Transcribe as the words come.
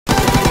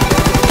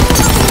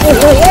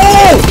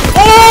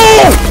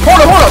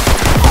Hold up!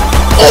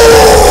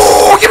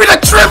 Oh! Give me the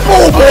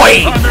triple,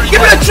 boy! Give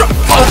me the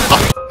triple!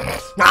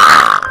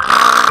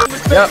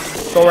 Yep,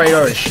 go right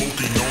over.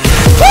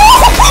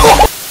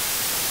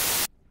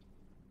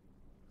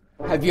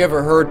 Have you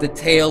ever heard the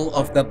tale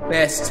of the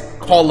best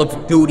Call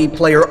of Duty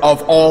player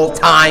of all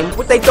time?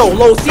 What they do,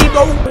 low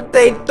C-blow? What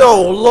they do,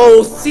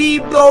 low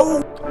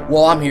C-blow?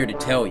 Well, I'm here to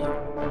tell you.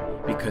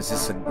 Because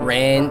it's a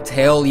grand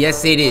tale.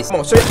 Yes, it is. Come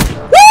on, sir.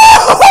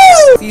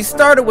 He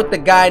started with the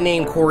guy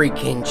named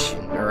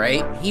CORYXKENSHIN,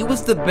 alright? He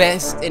was the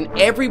best, and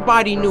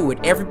everybody knew it.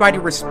 Everybody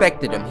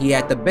respected him. He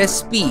had the best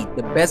speed,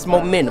 the best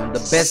momentum, the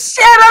best...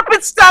 Shut up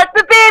and start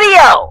the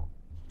video!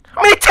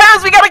 How many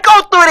times we gotta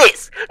go through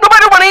this?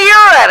 Nobody wanna hear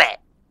of it!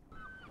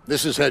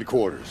 This is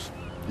headquarters.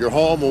 Your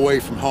home away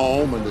from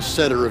home and the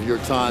center of your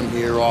time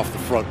here off the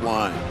front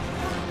line.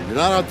 If you're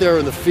not out there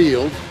in the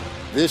field,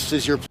 this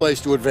is your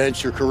place to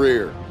advance your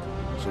career.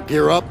 So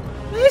gear up.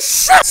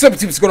 What's up,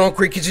 what's going on,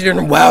 CORYXKENSHIN,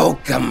 and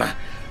welcome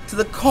to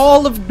the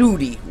Call of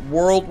Duty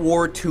World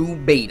War II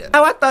beta.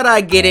 Now, I thought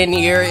I'd get in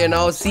here, you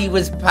know, see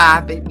what's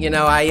poppin'. You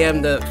know, I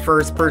am the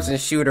first-person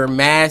shooter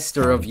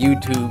master of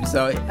YouTube,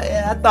 so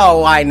I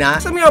thought, why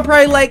not? Some of y'all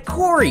probably like,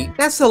 Corey,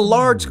 that's a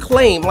large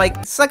claim.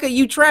 Like, sucker,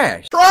 you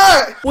trash.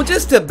 Try. Well,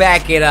 just to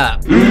back it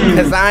up,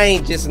 because I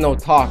ain't just no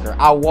talker.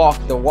 I walk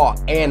the walk,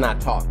 and I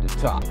talk the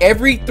talk.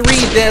 Every 3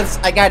 deaths,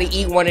 I gotta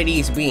eat one of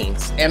these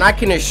beans, and I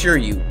can assure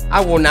you, I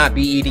will not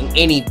be eating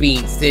any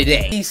beans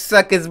today. These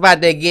suckers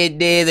about to get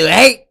dead.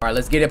 Hey! All right,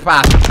 let's get it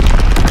poppin'.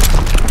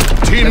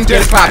 Team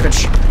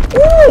deathmatch.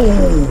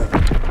 Ooh,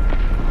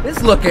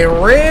 this looking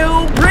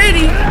real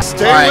pretty.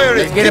 Stay all right, wary.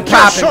 let's get it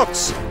poppin'.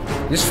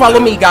 Just follow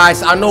me,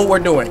 guys. I know what we're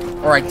doing.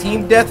 All right,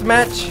 team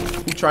deathmatch.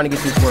 Who's trying to get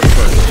this work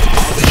first?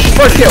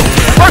 First kill.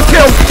 First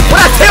kill.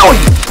 What I tell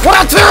you? What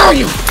I tell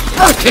you?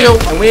 First kill.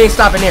 And we ain't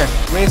stopping there.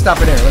 We ain't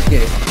stopping there. Let's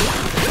get it.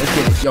 Let's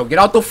get it. Yo, get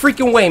out the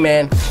freaking way,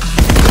 man.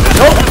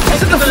 Nope.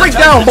 Sit the freak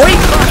down, boy.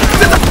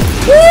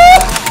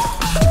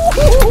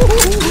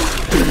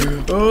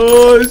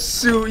 Oh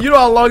shoot, you know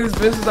how long it's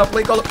been since I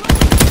played Call of...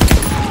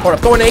 Hold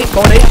up, throw an 8,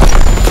 throw an 8.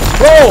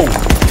 Bro!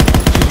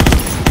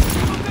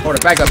 Hold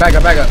up, back up.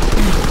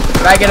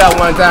 Back it up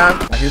one time.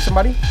 I hear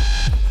somebody.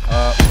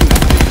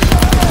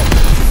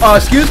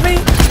 Excuse me?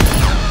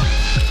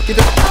 Get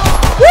the...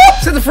 Whoop!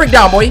 Sit the freak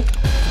down, boy.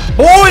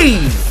 Boy!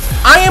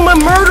 I am a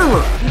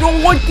murderer. You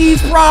don't want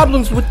these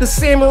problems with the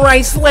samurai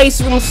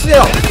slicer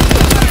himself.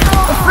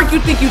 What the freak you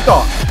think you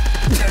thought?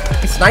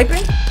 He's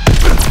sniping?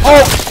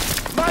 Oh!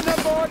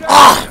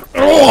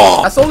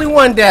 That's only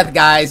one death,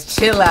 guys.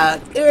 Chill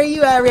out. Are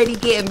you already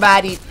getting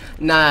bodied?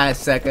 Nah,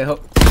 sucker.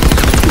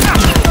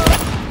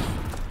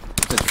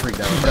 Just freak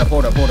down.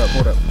 Hold up. Hold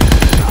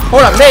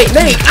up,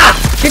 nade. Ah!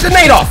 Get the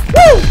nade off.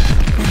 Woo!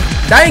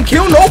 That ain't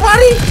kill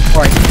nobody?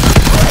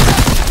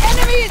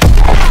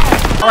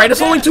 Alright,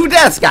 there's only 2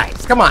 deaths,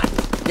 guys. Come on.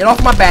 Get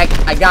off my back.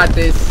 I got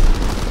this.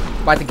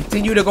 About to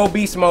continue to go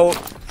beast mode.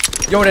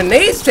 Yo, the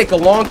nades take a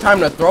long time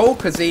to throw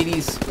because they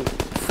these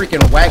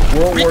freaking whack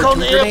World War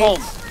II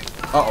grenades.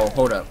 Uh-oh,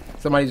 hold up.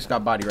 Somebody just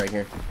got body right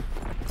here.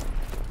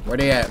 Where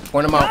they at?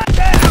 Point them out.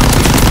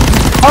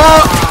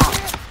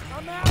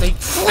 They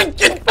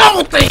freaking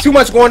double thing. Too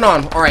much going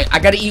on. Alright, I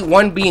gotta eat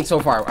 1 bean so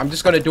far. I'm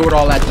just gonna do it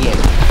all at the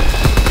end.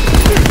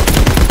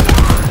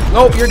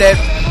 Nope, you're dead.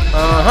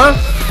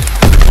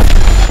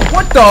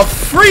 What the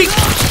freak?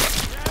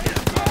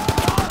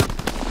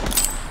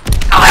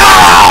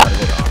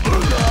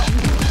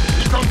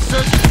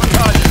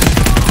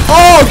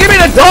 Oh, give me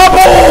the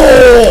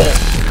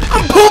double!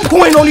 I'm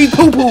poo-pooing on these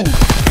poo-poos.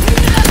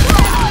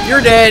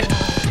 You're dead.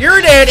 You're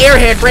dead.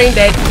 Airhead, brain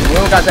dead. We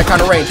don't got that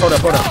kind of range. Hold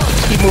up.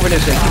 Keep moving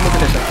this in.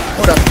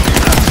 Hold up.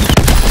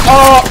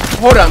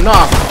 Hold up.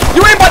 Nah.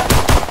 You ain't but...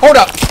 Hold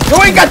up.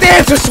 You ain't got the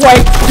answer,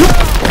 Sway.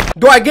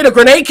 Do I get a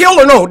grenade kill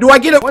or no? Do I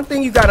get a... One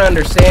thing you gotta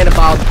understand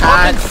about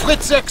COD...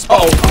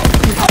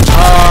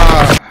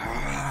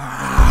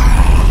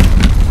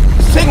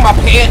 Take my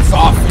pants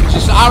off.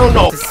 Just, I don't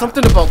know. There's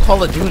something about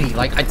Call of Duty.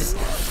 Like,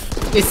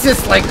 it's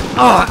just like,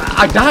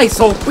 I die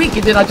so quick,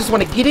 and then I just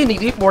want to get in and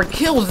get more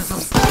kills. This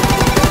is...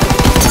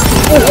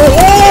 Hold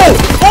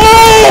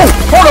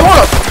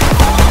up!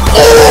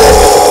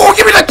 Oh!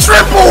 Give me the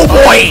triple,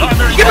 boy!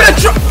 Give me the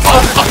triple!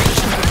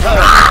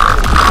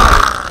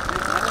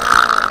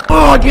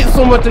 Oh, I get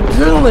so much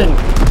adrenaline.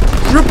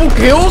 Triple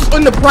kills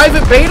in the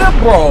private beta,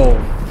 bro.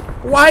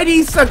 Why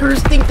these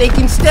suckers think they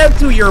can step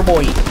to your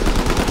boy?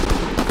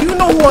 You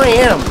know who I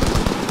am.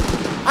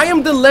 I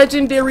am the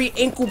legendary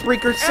ankle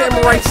breaker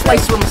samurai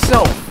slicer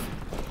himself.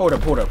 Hold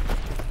up.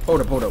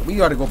 We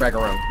gotta go back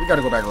around.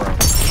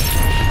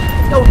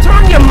 Yo,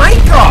 turn your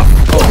mic off.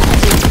 Oh.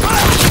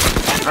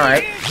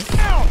 Alright.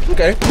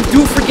 Okay.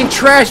 Do freaking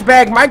trash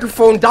bag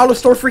microphone, dollar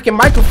store freaking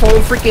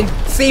microphone, freaking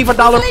save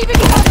 $1. Get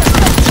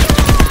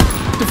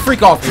the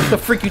freak off. What the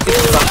freak you think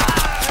about?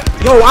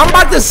 Yo, I'm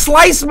about to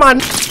slice my...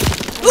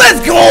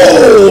 Let's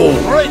go!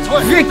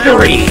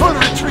 Victory!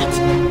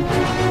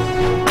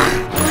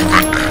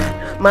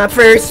 My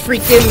first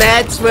freaking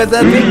match was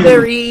a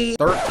victory.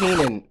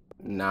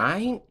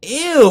 13-9?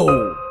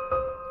 Ew!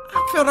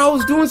 I felt I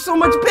was doing so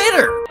much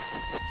better.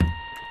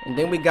 And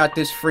then we got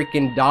this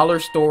freaking dollar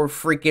store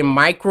freaking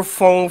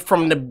microphone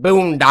from the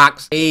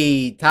Boondocks.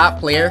 Hey, top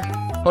player.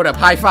 Hold up,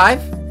 high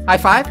five? High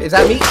five? Is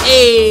that me?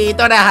 Hey,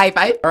 throw that high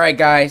five. All right,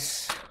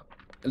 guys.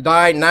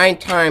 Died 9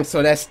 times,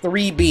 so that's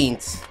 3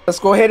 beans. Let's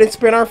go ahead and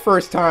spin our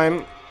first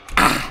time.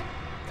 Ah,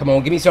 come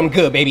on, give me something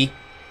good, baby.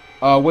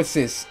 What's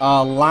this?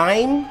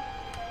 Lime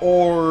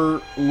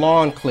or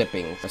lawn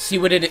clippings? Let's see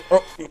what it is.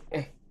 Oh.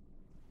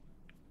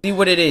 See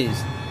what it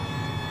is.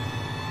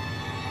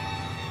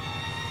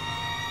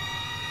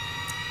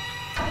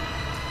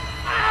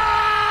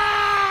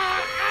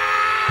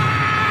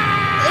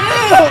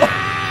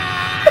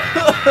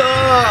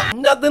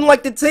 Nothing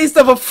like the taste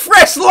of a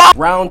fresh lawn.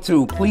 Round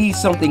 2, please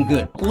something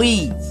good,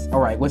 please. All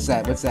right, what's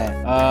that? What's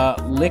that?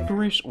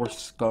 Licorice or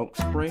skunk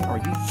spray? Are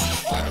you?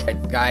 All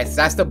right, guys,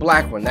 that's the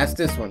black one. That's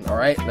this one. All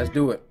right, let's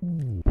do it.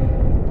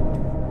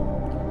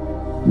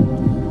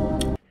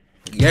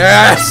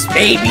 Yes,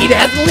 baby,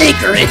 that's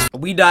licorice.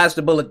 We dodged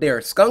the bullet there.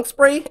 Skunk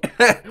spray?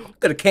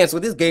 Could have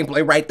canceled this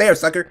gameplay right there,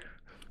 sucker.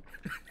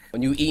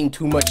 When you eating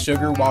too much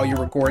sugar while you're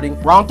recording.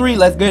 Round 3,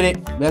 let's get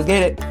it. Let's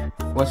get it.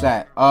 What's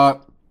that?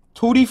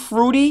 Tutti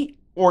Frutti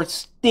or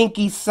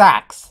Stinky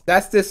Socks?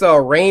 That's this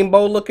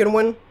rainbow looking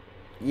one.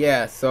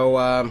 Yeah,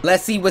 so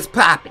let's see what's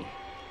popping.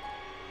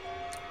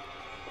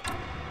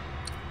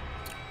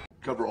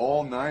 Cover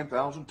all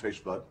 9,000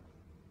 taste bud.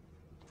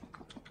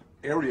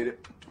 Aerate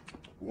it.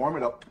 Warm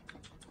it up.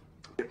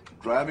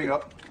 Driving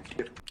up.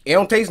 It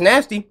don't taste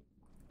nasty.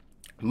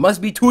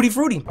 Must be Tutti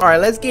Frutti. All right,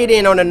 let's get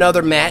in on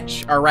another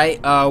match. All right,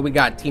 we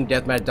got team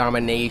deathmatch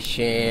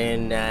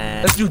domination.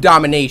 Let's do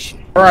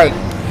domination. All right,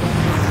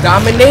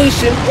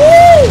 domination.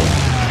 Woo!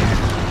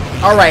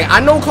 All right, I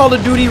know Call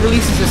of Duty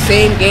releases the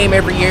same game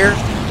every year,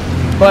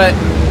 but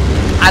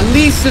at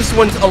least this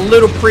one's a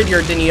little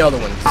prettier than the other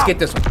one. Let's get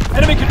this one.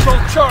 Enemy control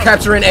Charlie.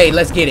 Capturing A.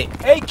 Let's get it.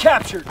 A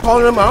captured.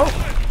 Calling them out.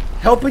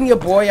 Helping your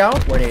boy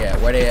out. Where they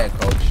at? Where they at,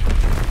 coach?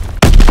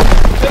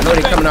 I know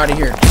they coming out of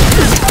here.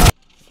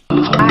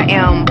 I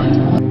am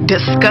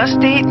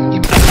disgusted.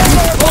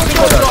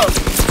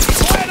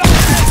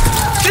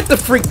 Sit the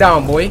freak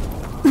down, boy.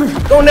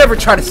 Don't ever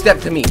try to step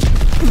to me.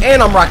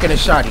 And I'm rocking a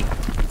shotty.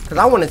 Because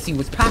I want to see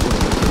what's popping.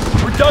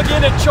 We're dug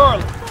in at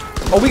Charlie.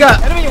 Oh, we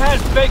got... Enemy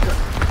has Baker.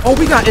 Oh,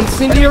 we got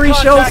incendiary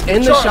shells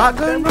in the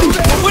shotgun? We're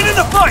winning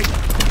the fight.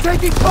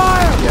 Taking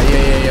fire!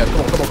 Yeah.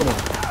 Come on.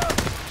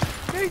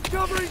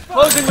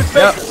 Closing with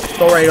Baker. Yep,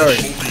 go right over.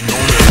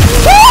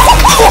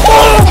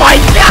 Oh my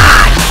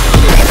God!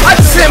 I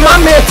sent my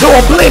man to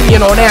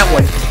oblivion on that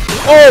one.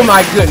 Oh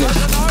my goodness.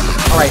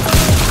 Alright,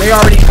 they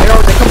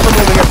come from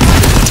over here.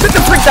 Sit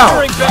the freak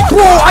down.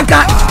 Bro,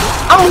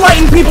 I'm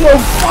lighting people on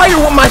fire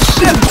with my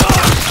ship.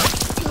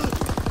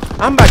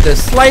 I'm about to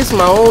slice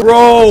my own.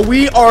 Bro,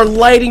 we are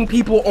lighting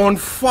people on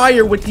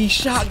fire with these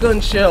shotgun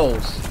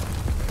shells.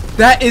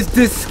 That is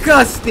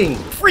disgusting.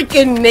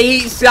 Freaking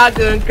nade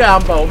shotgun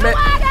combo, man.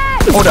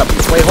 Hold up,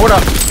 wait, hold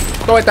up.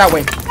 Throw it that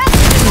way.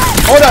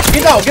 Hold up,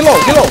 get low.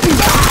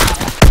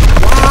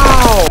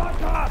 Wow.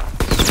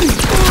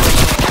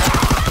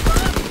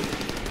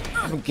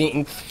 I'm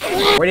getting...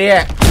 Where they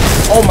at?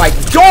 Oh my...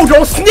 Yo,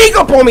 don't sneak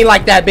up on me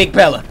like that, big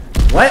fella.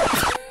 What?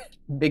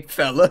 Big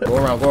fella. Go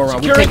around.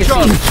 We taking C.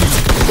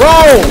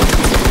 Bro!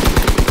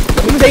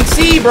 Let me take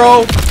C, bro.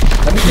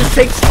 Let me just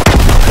take...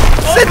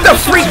 Sit the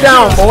freak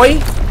down,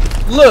 boy.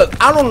 Look,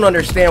 I don't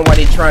understand why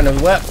they trying to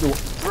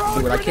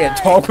Dude, I can't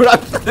talk when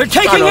They're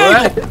taking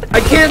Able. I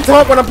can't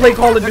talk when I play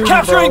Call of Duty,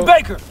 Capturing bro.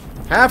 Baker.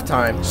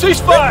 Halftime.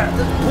 Ceasefire.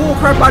 Bull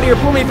crap out of here.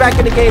 Pull me back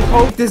in the game,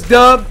 Poke. This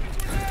dub.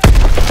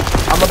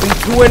 I'm gonna be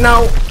 2-0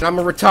 out. And I'm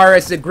gonna retire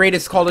as the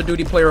greatest Call of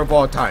Duty player of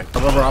all time.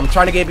 Remember, I'm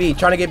trying to get B.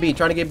 Trying to get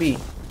B.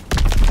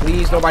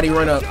 Please, nobody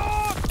run up.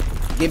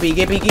 Get B.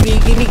 Come on.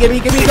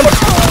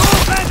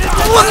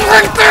 Look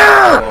right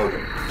there.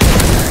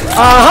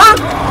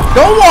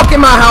 Don't walk in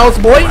my house,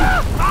 boy.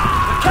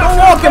 Don't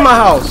walk in my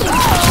house.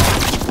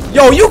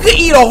 Yo, you can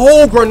eat a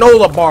whole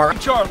granola bar.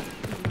 Charlie.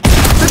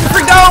 Sit the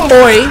freak down,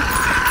 boy.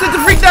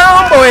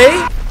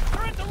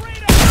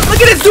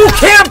 Look at this dude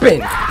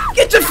camping.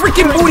 Get your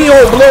freaking booty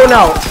hole blown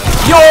out.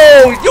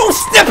 Yo,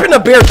 step in a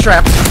bear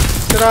trap.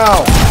 Sit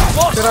out.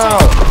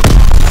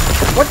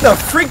 What the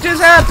freak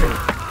just happened?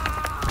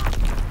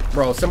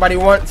 Bro, somebody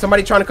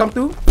trying to come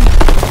through?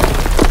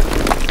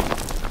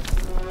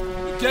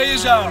 The day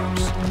is ours.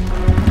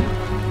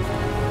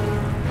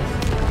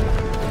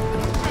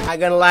 Not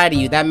gonna lie to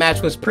you, that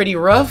match was pretty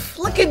rough.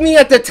 Look at me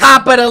at the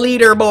top of the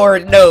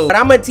leaderboard, no. But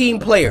I'm a team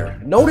player.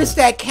 Notice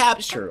that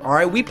capture, all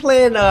right? We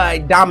playing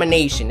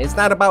domination. It's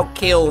not about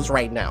kills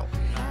right now.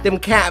 Them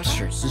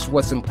captures is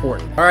what's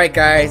important. All right,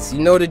 guys, you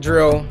know the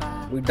drill.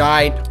 We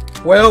died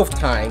 12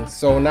 times,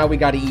 so now we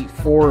gotta eat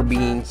 4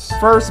 beans.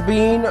 First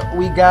bean,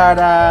 we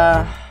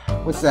got,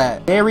 what's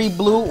that? Berry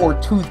blue or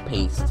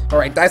toothpaste? All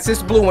right, that's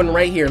this blue one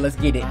right here. Let's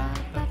get it.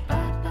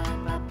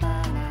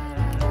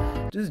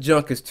 This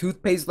junk is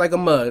toothpaste like a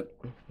mug.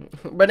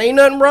 But ain't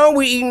nothing wrong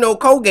with eating no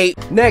Colgate.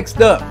 Next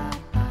up.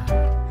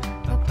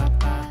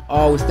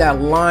 Oh, it's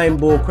that lime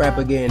bull crap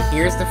again.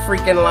 Here's the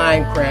freaking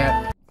lime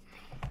crap.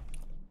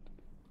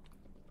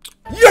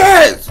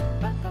 Yes!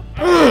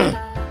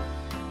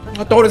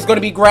 I thought it was gonna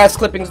be grass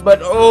clippings, but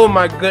oh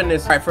my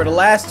goodness. All right, for the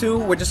last two,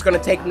 we're just gonna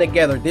take them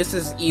together. This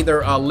is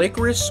either a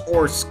licorice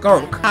or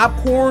skunk,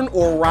 popcorn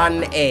or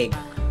rotten egg.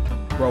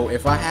 Bro,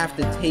 if I have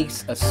to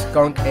taste a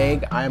skunk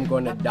egg, I am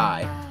gonna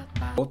die.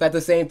 Both at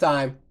the same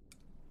time.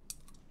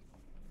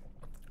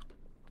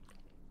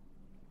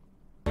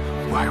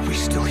 Why are we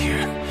still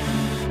here?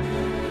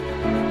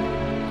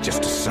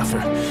 Just to suffer?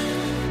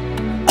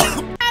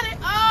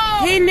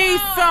 He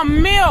needs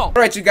some milk.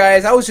 Alright, you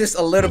guys, that was just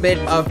a little bit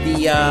of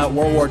the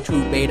World War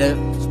II beta.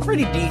 It's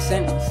pretty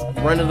decent.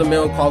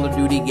 Run-of-the-mill Call of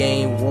Duty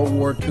game, World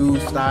War II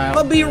style.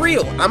 But be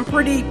real, I'm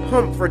pretty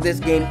pumped for this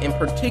game in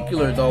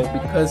particular, though,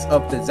 because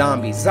of the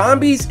zombies.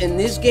 Zombies in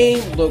this game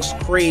looks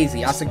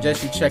crazy. I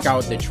suggest you check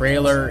out the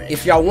trailer.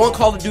 If y'all want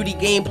Call of Duty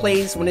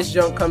gameplays when this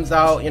junk comes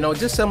out, you know,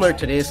 just similar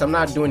to this, I'm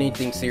not doing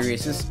anything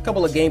serious. Just a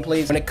couple of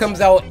gameplays. When it comes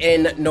out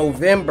in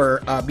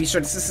November, be sure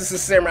to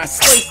samurai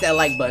slice that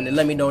like button and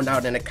let me know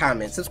down in the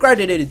comments. Subscribe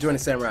today to join the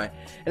samurai.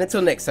 And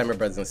until next time, my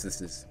brothers and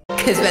sisters.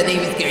 Cause my name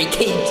is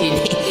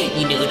CORYXKENSHIN.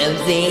 You know what I'm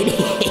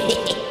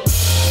saying?